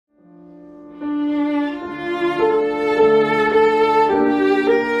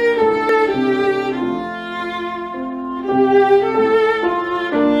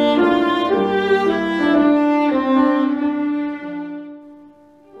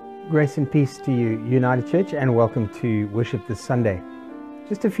Grace and peace to you, United Church, and welcome to worship this Sunday.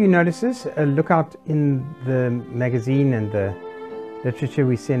 Just a few notices. Look out in the magazine and the literature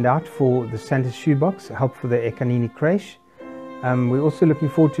we send out for the Santa's Shoebox, help for the Ekanini creche. We're also looking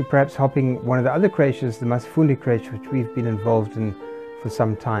forward to perhaps helping one of the other creches, the Masifundi creche, which we've been involved in for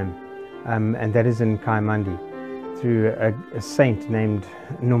some time, and that is in Kaimandi, through a saint named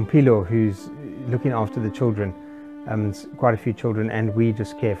Nompilo, who's looking after the children. Quite a few children, and we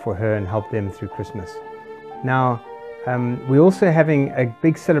just care for her and help them through Christmas. Now, we're also having a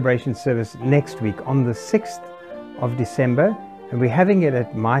big celebration service next week on the 6th of December, and we're having it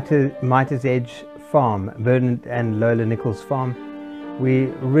at Mitres Edge Farm, Bernard and Lola Nichols Farm. We're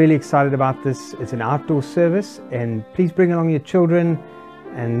really excited about this. It's an outdoor service, and please bring along your children,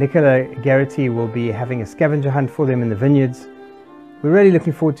 and Nicola Garrity will be having a scavenger hunt for them in the vineyards. We're really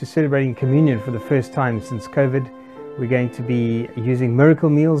looking forward to celebrating communion for the first time since COVID. We're going to be using miracle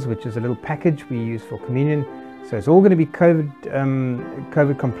meals, which is a little package we use for communion. So it's all going to be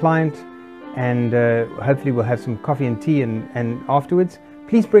COVID compliant, and hopefully we'll have some coffee and tea and afterwards.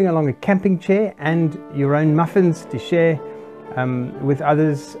 Please bring along a camping chair and your own muffins to share with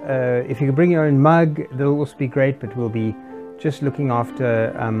others. If you can bring your own mug, that'll also be great, but we'll be just looking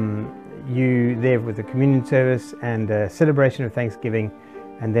after you there with the communion service and a celebration of Thanksgiving,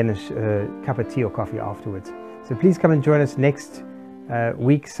 and then a cup of tea or coffee afterwards. So please come and join us next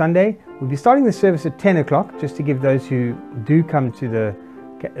week, Sunday. We'll be starting the service at 10 o'clock, just to give those who do come to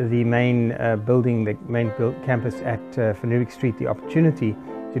the main building, the main campus at Fenwick Street, the opportunity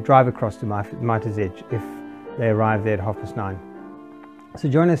to drive across to Mitres Edge if they arrive there at 9:30. So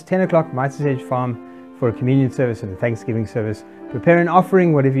join us 10 o'clock, Mitres Edge Farm, for a communion service and a Thanksgiving service. Prepare an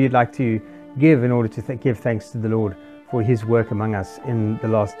offering, whatever you'd like to give, in order to give thanks to the Lord for His work among us in the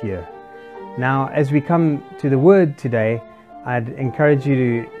last year. Now, as we come to the Word today, I'd encourage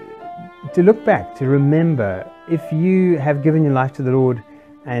you to look back, to remember. If you have given your life to the Lord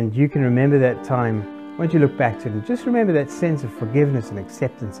and you can remember that time, why don't you look back to it and just remember that sense of forgiveness and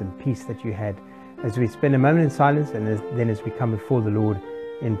acceptance and peace that you had, as we spend a moment in silence and then as we come before the Lord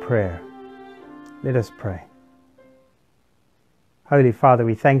in prayer. Let us pray. Holy Father,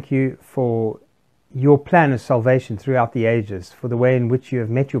 we thank you for your plan of salvation throughout the ages, for the way in which you have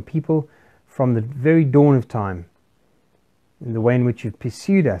met your people from the very dawn of time, in the way in which you've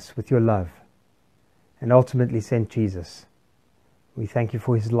pursued us with your love and ultimately sent Jesus. We thank you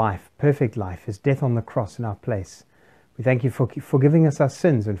for his life, perfect life, his death on the cross in our place. We thank you for forgiving us our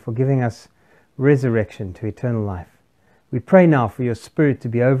sins and for giving us resurrection to eternal life. We pray now for your Spirit to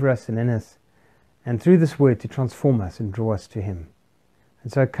be over us and in us, and through this word to transform us and draw us to him.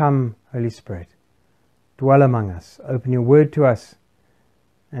 And so come, Holy Spirit, dwell among us, open your word to us,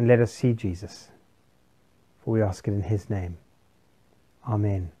 and let us see Jesus. For we ask it in his name.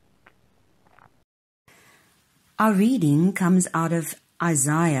 Amen. Our reading comes out of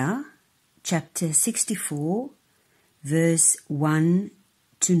Isaiah chapter 64, verse 1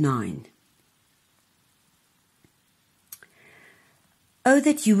 to 9. Oh,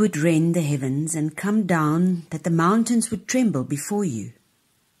 that you would rend the heavens and come down, that the mountains would tremble before you.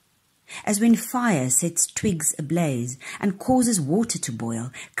 As when fire sets twigs ablaze and causes water to boil,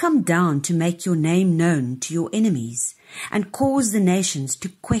 come down to make your name known to your enemies and cause the nations to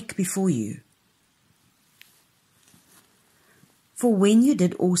quake before you. For when you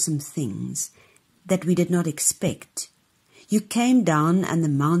did awesome things that we did not expect, you came down and the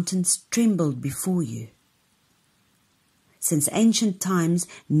mountains trembled before you. Since ancient times,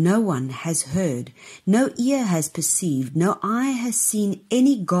 no one has heard, no ear has perceived, no eye has seen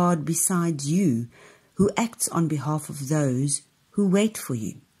any God besides you, who acts on behalf of those who wait for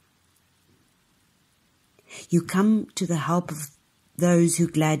you. You come to the help of those who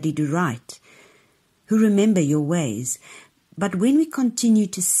gladly do right, who remember your ways. But when we continue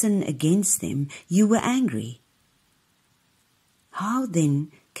to sin against them, you were angry. How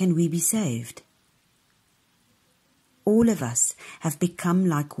then can we be saved? All of us have become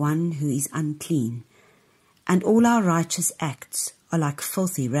like one who is unclean, and all our righteous acts are like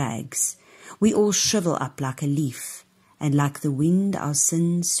filthy rags. We all shrivel up like a leaf, and like the wind our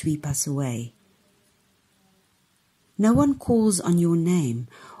sins sweep us away. No one calls on your name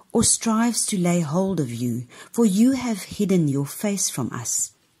or strives to lay hold of you, for you have hidden your face from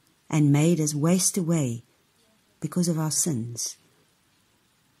us and made us waste away because of our sins.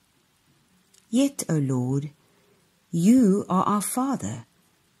 Yet, O Lord, you are our Father.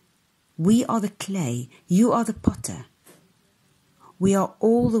 We are the clay, you are the potter. We are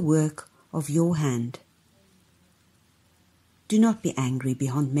all the work of your hand. Do not be angry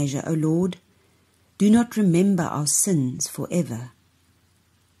beyond measure, O Lord. Do not remember our sins forever.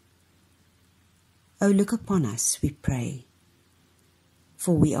 O look upon us, we pray,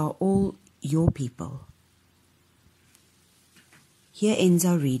 for we are all your people. Here ends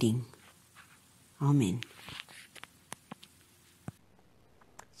our reading. Amen.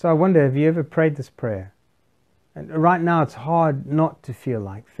 So I wonder, have you ever prayed this prayer? And right now it's hard not to feel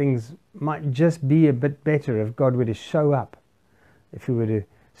like things might just be a bit better if God were to show up, if He were to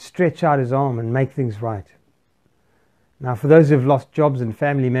stretch out His arm and make things right. Now, for those who have lost jobs and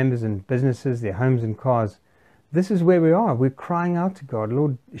family members and businesses, their homes and cars, this is where we are. We're crying out to God,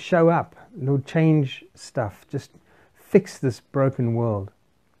 Lord, show up. Lord, change stuff. Just fix this broken world.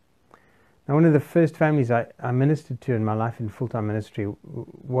 Now, one of the first families I ministered to in my life in full-time ministry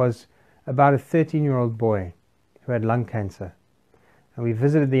was about a 13-year-old boy who had lung cancer. And we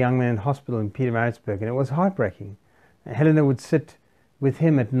visited the young man in hospital in Pietermaritzburg, and it was heartbreaking. And Helena would sit with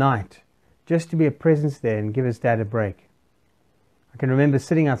him at night just to be a presence there and give his dad a break. I can remember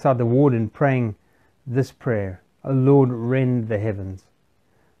sitting outside the ward and praying this prayer, O Lord, rend the heavens.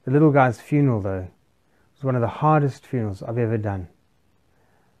 The little guy's funeral, though, was one of the hardest funerals I've ever done.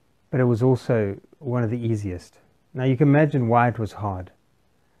 But it was also one of the easiest. Now you can imagine why it was hard,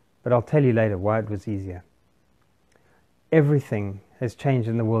 but I'll tell you later why it was easier. Everything has changed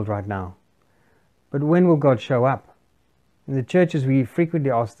in the world right now. But when will God show up? In the churches we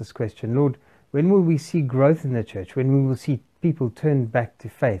frequently ask this question, Lord, when will we see growth in the church? When we will see people turn back to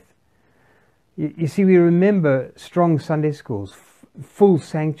faith? You see, we remember strong Sunday schools, full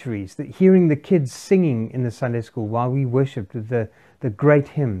sanctuaries, hearing the kids singing in the Sunday school while we worshipped with the great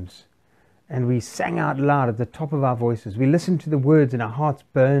hymns. And we sang out loud at the top of our voices. We listened to the words and our hearts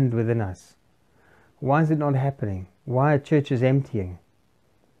burned within us. Why is it not happening? Why are churches emptying?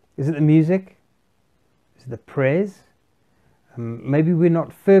 Is it the music? Is it the prayers? Maybe we're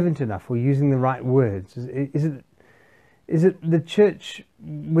not fervent enough or using the right words. Is it the church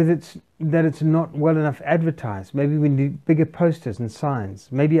that it's not well enough advertised? Maybe we need bigger posters and signs.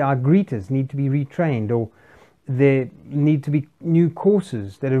 Maybe our greeters need to be retrained, or there need to be new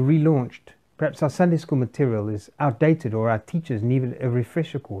courses that are relaunched. Perhaps our Sunday school material is outdated, or our teachers need a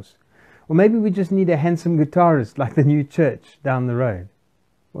refresher course. Or maybe we just need a handsome guitarist like the new church down the road.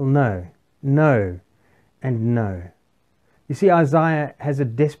 Well, no, and no. You see, Isaiah has a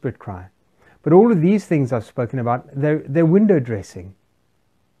desperate cry. But all of these things I've spoken about, they're window dressing.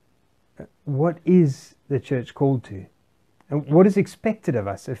 What is the church called to? And what is expected of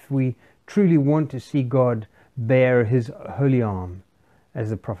us if we truly want to see God bear His holy arm, as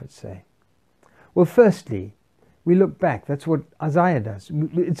the prophets say? Well, firstly, we look back. That's what Isaiah does.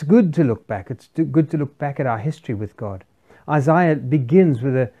 It's good to look back. It's good to look back at our history with God. Isaiah begins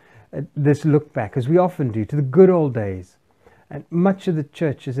with this look back, as we often do, to the good old days. And much of the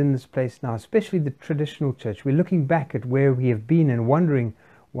church is in this place now, especially the traditional church. We're looking back at where we have been and wondering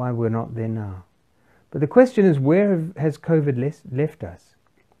why we're not there now. But the question is, where has COVID left us?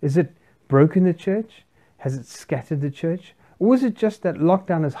 Is it broken the church? Has it scattered the church? Or is it just that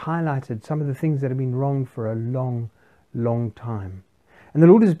lockdown has highlighted some of the things that have been wrong for a long, long time? And the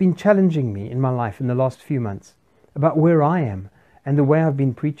Lord has been challenging me in my life in the last few months about where I am and the way I've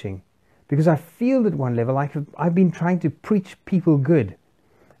been preaching. Because I feel at one level like I've been trying to preach people good.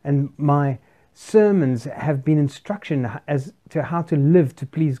 And my sermons have been instruction as to how to live to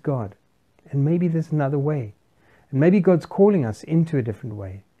please God. And maybe there's another way. And maybe God's calling us into a different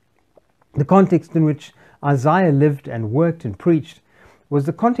way. The context in which Isaiah lived and worked and preached was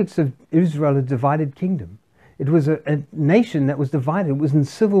the context of Israel, a divided kingdom. It was a nation that was divided. It was in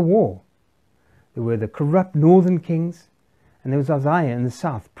civil war. There were the corrupt northern kings, and there was Isaiah in the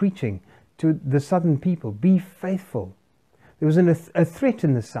south preaching to the southern people, be faithful. There was a threat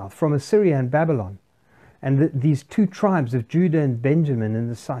in the south from Assyria and Babylon. And these two tribes of Judah and Benjamin in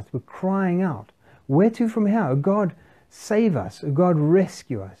the south were crying out, where to from here? O God, save us. O God,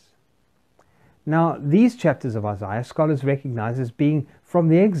 rescue us. Now, these chapters of Isaiah, scholars recognize as being from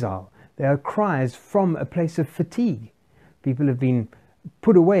the exile. They are cries from a place of fatigue. People have been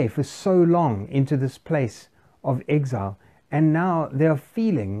put away for so long into this place of exile, and now they are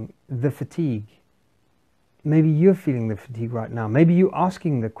feeling the fatigue. Maybe you're feeling the fatigue right now. Maybe you're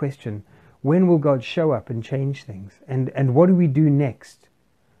asking the question, when will God show up and change things? And what do we do next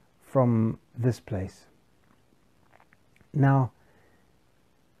from this place? Now,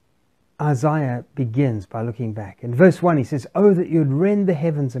 Isaiah begins by looking back. In verse 1 he says, "Oh, that you'd rend the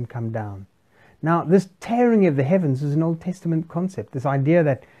heavens and come down." Now, this tearing of the heavens is an Old Testament concept. This idea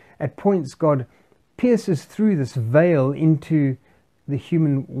that at points God pierces through this veil into the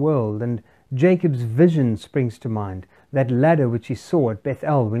human world. And Jacob's vision springs to mind, that ladder which he saw at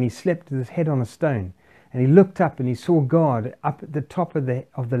Bethel when he slept with his head on a stone. And he looked up and he saw God up at the top of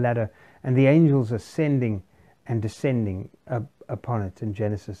the ladder, and the angels ascending and descending upon it in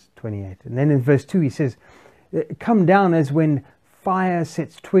Genesis 28. And then in verse 2 he says, come down as when fire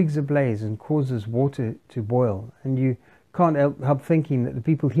sets twigs ablaze and causes water to boil. And you can't help thinking that the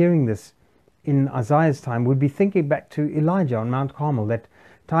people hearing this in Isaiah's time would be thinking back to Elijah on Mount Carmel, that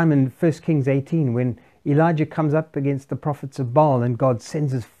time in 1 Kings 18 when Elijah comes up against the prophets of Baal and God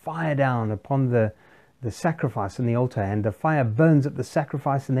sends his fire down upon the sacrifice on the altar, and the fire burns up the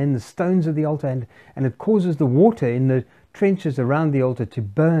sacrifice and then the stones of the altar, and it causes the water in the trenches around the altar to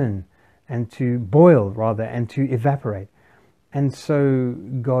burn and to boil rather, and to evaporate. And so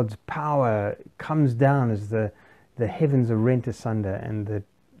God's power comes down as the heavens are rent asunder and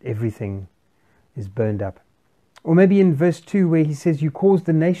everything is burned up. Or maybe in verse 2 where he says, you caused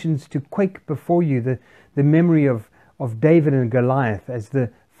the nations to quake before you, the memory of David and Goliath, as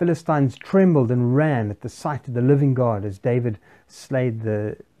the Philistines trembled and ran at the sight of the living God as David slayed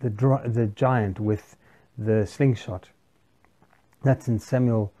the giant with the slingshot. That's in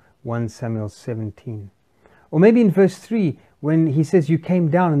 1 Samuel 17. Or maybe in verse 3 when he says, you came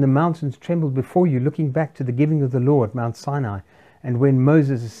down and the mountains trembled before you, looking back to the giving of the law at Mount Sinai, and when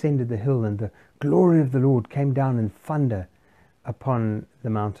Moses ascended the hill and the glory of the Lord came down in thunder upon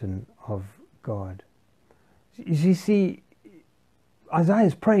the mountain of God. You see, Isaiah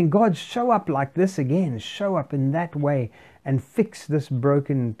is praying, God, show up like this again, show up in that way and fix this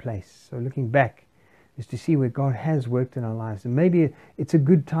broken place. So looking back is to see where God has worked in our lives. And maybe it's a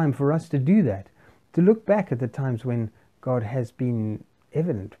good time for us to do that, to look back at the times when God has been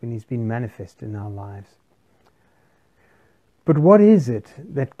evident, when he's been manifest in our lives. But what is it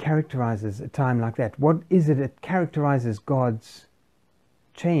that characterizes a time like that? What is it that characterizes God's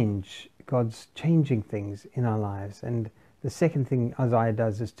change, God's changing things in our lives? And the second thing Isaiah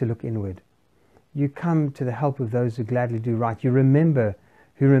does is to look inward. You come to the help of those who gladly do right. You remember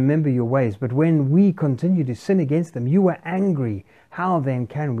your ways. But when we continue to sin against them, you are angry. How then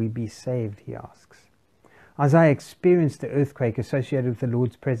can we be saved, he asks. Isaiah experienced the earthquake associated with the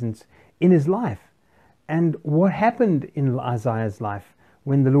Lord's presence in his life. And what happened in Isaiah's life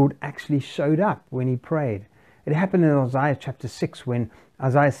when the Lord actually showed up when he prayed? It happened in Isaiah chapter 6 when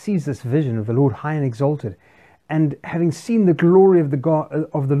Isaiah sees this vision of the Lord high and exalted. And having seen the glory of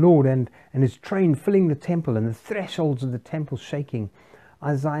the Lord and his train filling the temple and the thresholds of the temple shaking,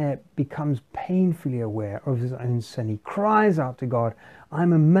 Isaiah becomes painfully aware of his own sin. He cries out to God,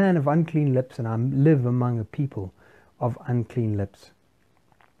 I'm a man of unclean lips and I live among a people of unclean lips.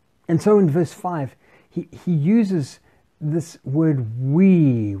 And so in verse 5, he uses this word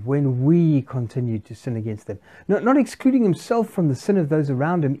we, when we continued to sin against them. Not excluding himself from the sin of those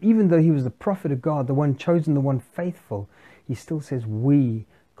around him, even though he was the prophet of God, the one chosen, the one faithful, he still says we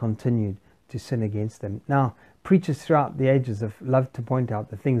continued to sin against them. Now, preachers throughout the ages have loved to point out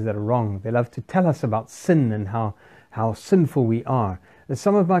the things that are wrong. They love to tell us about sin and how sinful we are.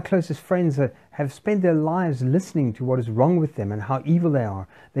 Some of my closest friends have spent their lives listening to what is wrong with them and how evil they are.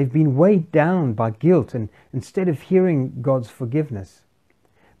 They've been weighed down by guilt and instead of hearing God's forgiveness.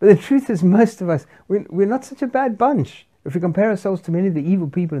 But the truth is, most of us, we're not such a bad bunch if we compare ourselves to many of the evil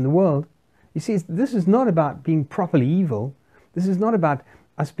people in the world. You see, this is not about being properly evil. This is not about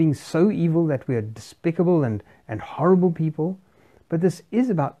us being so evil that we are despicable and horrible people. But this is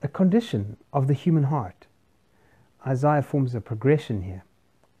about a condition of the human heart. Isaiah forms a progression here.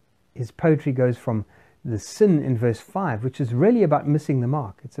 His poetry goes from the sin in verse 5, which is really about missing the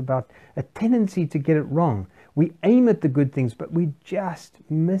mark. It's about a tendency to get it wrong. We aim at the good things, but we just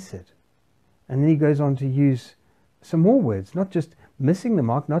miss it. And then he goes on to use some more words, not just missing the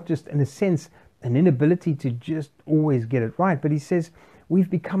mark, not just, in a sense, an inability to just always get it right, but he says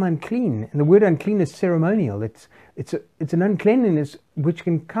we've become unclean. And the word unclean is ceremonial. It's an uncleanliness which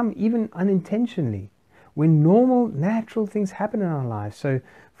can come even unintentionally, when normal, natural things happen in our lives. So,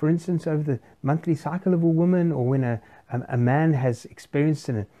 for instance, over the monthly cycle of a woman, or when a man has experienced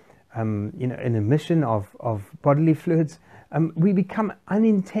an emission of bodily fluids, we become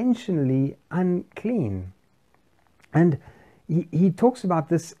unintentionally unclean. And he talks about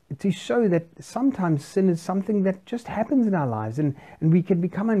this to show that sometimes sin is something that just happens in our lives, and we can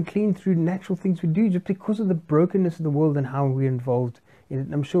become unclean through natural things we do just because of the brokenness of the world and how we're involved in it.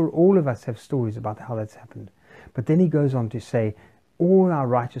 And I'm sure all of us have stories about how that's happened. But then he goes on to say, all our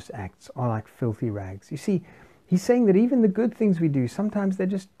righteous acts are like filthy rags. You see, he's saying that even the good things we do, sometimes they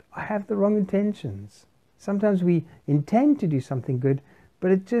just have the wrong intentions. Sometimes we intend to do something good,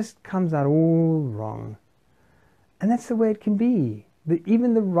 but it just comes out all wrong. And that's the way it can be.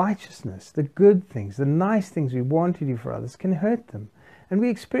 Even the righteousness, the good things, the nice things we want to do for others can hurt them. And we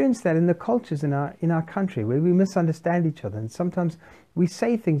experience that in the cultures in our country, where we misunderstand each other, and sometimes we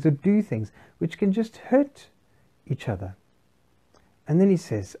say things or do things which can just hurt each other. And then he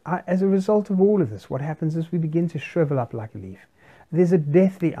says, as a result of all of this, what happens is we begin to shrivel up like a leaf. There's a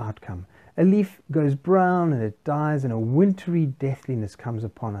deathly outcome. A leaf goes brown and it dies, and a wintry deathliness comes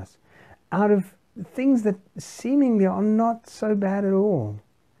upon us out of things that seemingly are not so bad at all.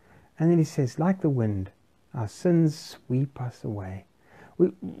 And then he says, like the wind, our sins sweep us away.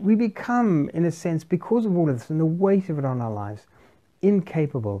 We become, in a sense, because of all of this and the weight of it on our lives,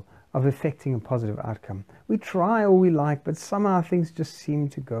 incapable of affecting a positive outcome. We try all we like, but somehow things just seem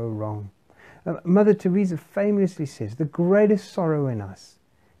to go wrong. Mother Teresa famously says, the greatest sorrow in us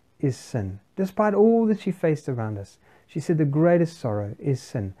is sin. Despite all that she faced around us, she said the greatest sorrow is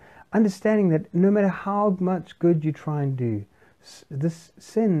sin. Understanding that no matter how much good you try and do, this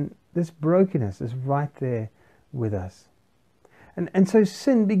sin, this brokenness is right there with us. And so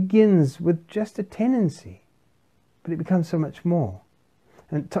sin begins with just a tendency, but it becomes so much more.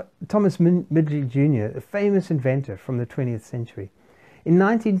 And Thomas Midgley Jr., a famous inventor from the 20th century, in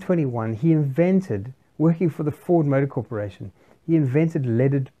 1921 he invented, working for the Ford Motor Corporation, he invented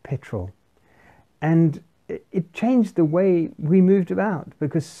leaded petrol. And it changed the way we moved about,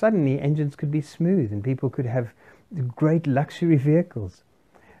 because suddenly engines could be smooth and people could have great luxury vehicles.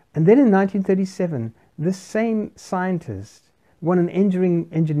 And then in 1937, this same scientist won an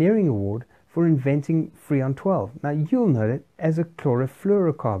engineering award for inventing Freon 12. Now you'll know it as a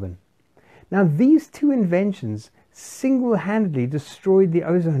chlorofluorocarbon. Now these two inventions single-handedly destroyed the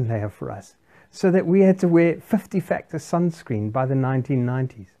ozone layer for us, so that we had to wear 50-factor sunscreen by the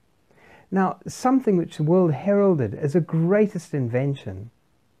 1990s. Now something which the world heralded as a greatest invention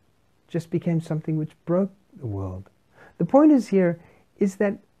just became something which broke the world. The point is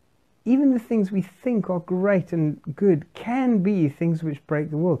that even the things we think are great and good can be things which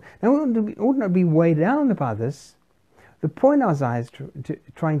break the world. Now, we ought not be weighed down by this. The point Isaiah is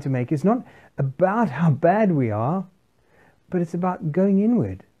trying to make is not about how bad we are, but it's about going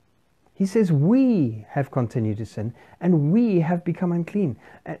inward. He says we have continued to sin and we have become unclean,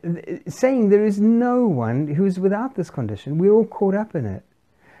 saying there is no one who is without this condition. We're all caught up in it.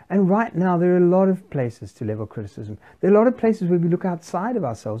 And right now there are a lot of places to level criticism. There are a lot of places where we look outside of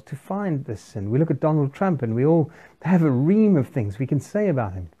ourselves to find this sin. We look at Donald Trump and we all have a ream of things we can say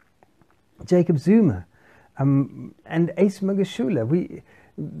about him. Jacob Zuma and Ace Magashula,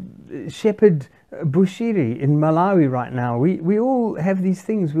 Shepherd Bushiri in Malawi right now. We all have these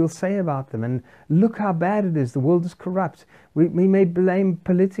things we'll say about them, and look how bad it is. The world is corrupt. We may blame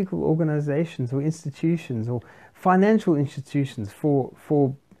political organizations or institutions or financial institutions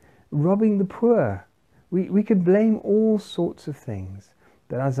for robbing the poor. We could blame all sorts of things.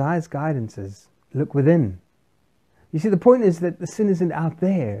 But Isaiah's guidance is, look within. You see, the point is that the sin isn't out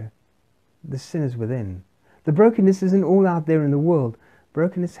there. The sin is within. The brokenness isn't all out there in the world.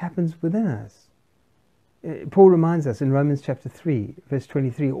 Brokenness happens within us. Paul reminds us in Romans chapter 3, verse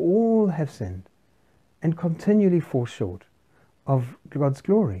 23, all have sinned and continually fall short of God's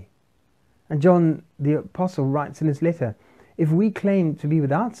glory. And John the Apostle writes in his letter, if we claim to be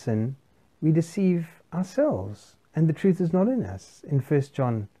without sin, we deceive ourselves, and the truth is not in us, in 1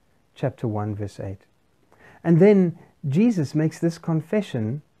 John chapter 1, verse 8. And then Jesus makes this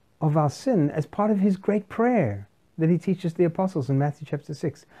confession of our sin as part of his great prayer that he teaches the apostles in Matthew chapter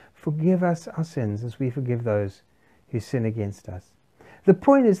 6. Forgive us our sins as we forgive those who sin against us. The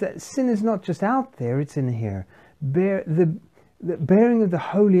point is that sin is not just out there, it's in here. The bearing of the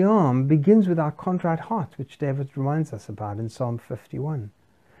holy arm begins with our contrite heart, which David reminds us about in Psalm 51.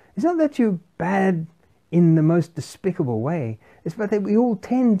 It's not that you're bad in the most despicable way. It's about that we all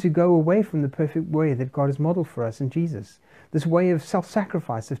tend to go away from the perfect way that God has modeled for us in Jesus. This way of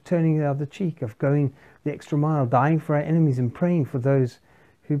self-sacrifice, of turning the other cheek, of going the extra mile, dying for our enemies and praying for those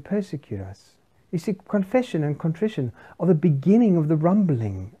who persecute us. You see, confession and contrition are the beginning of the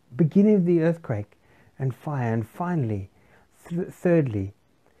rumbling, beginning of the earthquake and fire. And finally, thirdly,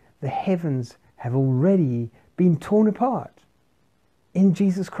 the heavens have already been torn apart in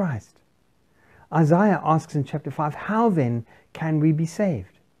Jesus Christ. Isaiah asks in chapter 5, how then can we be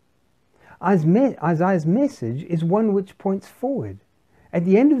saved? Isaiah's message is one which points forward. At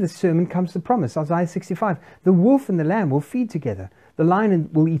the end of the sermon comes the promise, Isaiah 65, the wolf and the lamb will feed together. The lion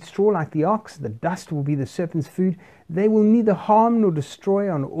will eat straw like the ox. The dust will be the serpent's food. They will neither harm nor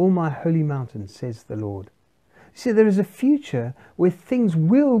destroy on all my holy mountains, says the Lord. See, there is a future where things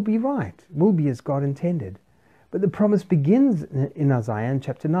will be right, will be as God intended. But the promise begins in Isaiah in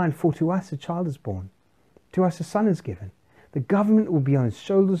chapter 9, for to us a child is born, to us a son is given. The government will be on his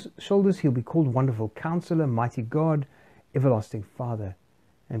shoulders. He'll be called Wonderful Counselor, Mighty God, Everlasting Father,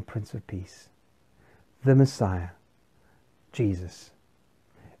 and Prince of Peace, the Messiah, Jesus.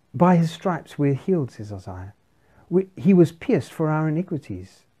 By his stripes we're healed, says Isaiah. He was pierced for our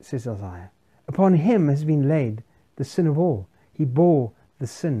iniquities, says Isaiah. Upon him has been laid the sin of all. He bore the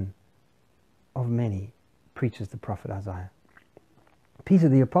sin of many, preaches the prophet Isaiah. Peter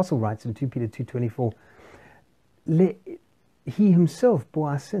the apostle writes in 2 Peter 2:24, he himself bore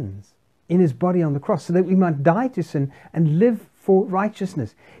our sins in his body on the cross so that we might die to sin and live for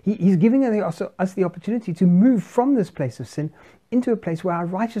righteousness. He's giving us the opportunity to move from this place of sin into a place where our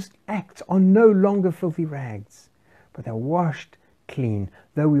righteous acts are no longer filthy rags, but they're washed clean.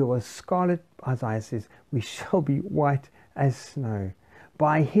 Though we are scarlet, Isaiah says, we shall be white as snow.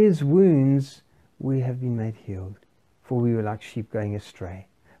 By his wounds we have been made healed, for we were like sheep going astray.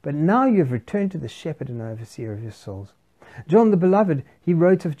 But now you have returned to the shepherd and overseer of your souls. John the beloved, he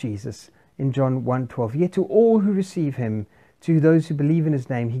wrote of Jesus in John 1:12, yet to all who receive him, to those who believe in his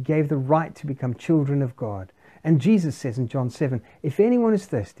name, he gave the right to become children of God. And Jesus says in John 7, if anyone is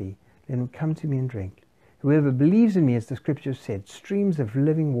thirsty, let him come to me and drink. Whoever believes in me, as the scripture said, streams of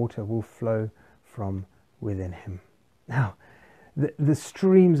living water will flow from within him. Now, the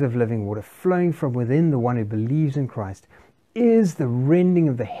streams of living water flowing from within the one who believes in Christ is the rending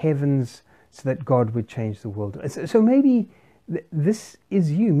of the heavens so that God would change the world. So maybe this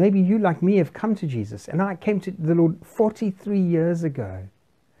is you. Maybe you, like me, have come to Jesus. And I came to the Lord 43 years ago.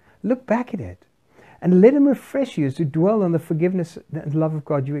 Look back at it and let him refresh you as you dwell on the forgiveness and love of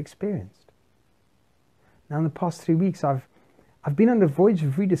God you experienced. Now, in the past 3 weeks, I've been on a voyage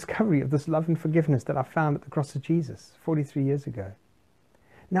of rediscovery of this love and forgiveness that I found at the cross of Jesus 43 years ago.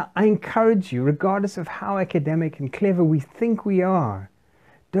 Now, I encourage you, regardless of how academic and clever we think we are,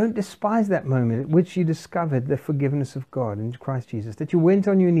 don't despise that moment at which you discovered the forgiveness of God in Christ Jesus, that you went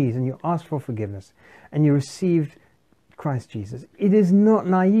on your knees and you asked for forgiveness and you received Christ Jesus. It is not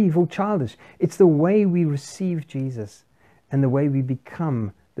naive or childish. It's the way we receive Jesus and the way we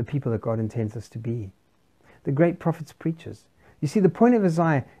become the people that God intends us to be. The great prophets, preachers. You see, the point of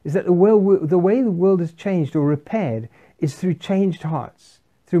Isaiah is that the way the world is changed or repaired is through changed hearts,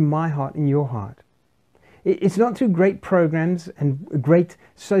 through my heart and your heart. It's not through great programs and great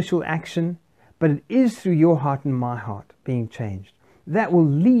social action, but it is through your heart and my heart being changed. That will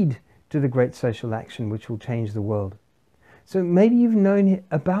lead to the great social action which will change the world. So maybe you've known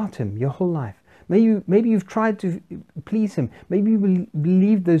about him your whole life. Maybe you've tried to please him. Maybe you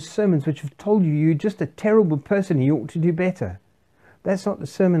believed those sermons which have told you you're just a terrible person and you ought to do better. That's not the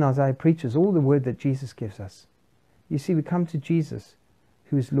sermon Isaiah preaches, or the word that Jesus gives us. You see, we come to Jesus,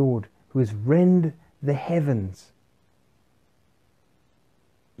 who is Lord, who has rend the heavens.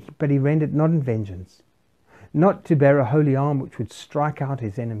 But he rend it not in vengeance, not to bear a holy arm which would strike out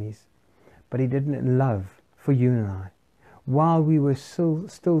his enemies, but he did it in love for you and I. While we were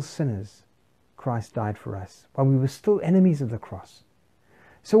still sinners, Christ died for us. While we were still enemies of the cross.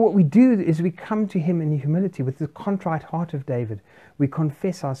 So what we do is we come to him in humility with the contrite heart of David. We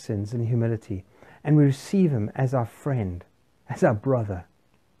confess our sins in humility and we receive him as our friend, as our brother.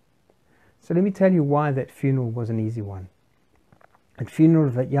 So let me tell you why that funeral was an easy one. That funeral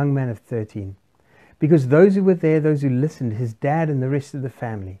of that young man of 13. Because those who were there, those who listened, his dad and the rest of the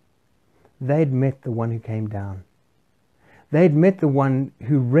family, they'd met the one who came down. They'd met the one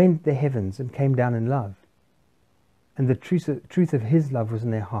who rent the heavens and came down in love. And the truth of his love was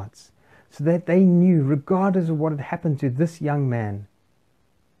in their hearts. So that they knew, regardless of what had happened to this young man,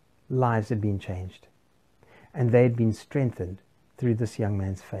 lives had been changed. And they had been strengthened through this young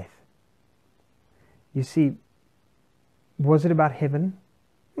man's faith. You see, was it about heaven?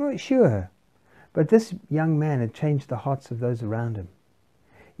 Well, sure. But this young man had changed the hearts of those around him.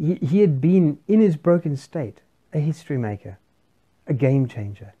 He had been, in his broken state, a history maker, a game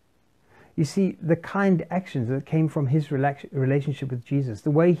changer. You see, the kind actions that came from his relationship with Jesus,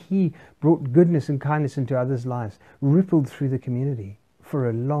 the way he brought goodness and kindness into others' lives, rippled through the community for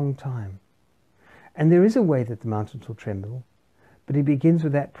a long time. And there is a way that the mountains will tremble, but it begins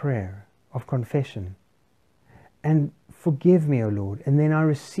with that prayer of confession. And forgive me, O Lord, and then I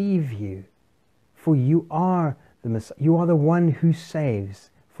receive you, for you are the Messiah. You are the one who saves,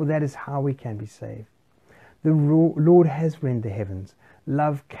 for that is how we can be saved. The Lord has rent the heavens.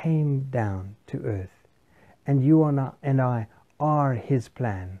 Love came down to earth. And you and I are his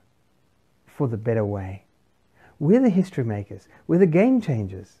plan for the better way. We're the history makers. We're the game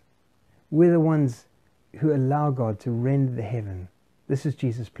changers. We're the ones who allow God to rend the heaven. This is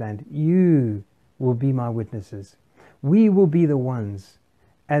Jesus' plan. You will be my witnesses. We will be the ones,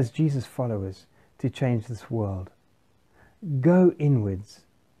 as Jesus' followers, to change this world. Go inwards.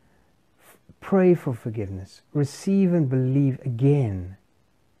 Pray for forgiveness. Receive and believe again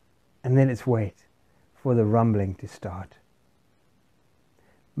And then let's wait for the rumbling to start.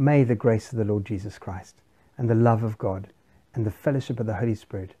 May the grace of the Lord Jesus Christ and the love of God and the fellowship of the Holy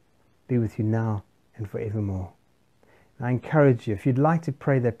Spirit be with you now and forevermore. And I encourage you, if you'd like to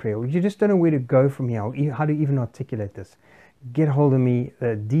pray that prayer, or you just don't know where to go from here, or how to even articulate this, get hold of me.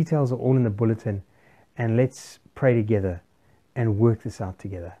 The details are all in the bulletin, and let's pray together and work this out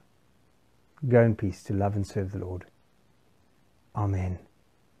together. Go in peace to love and serve the Lord. Amen.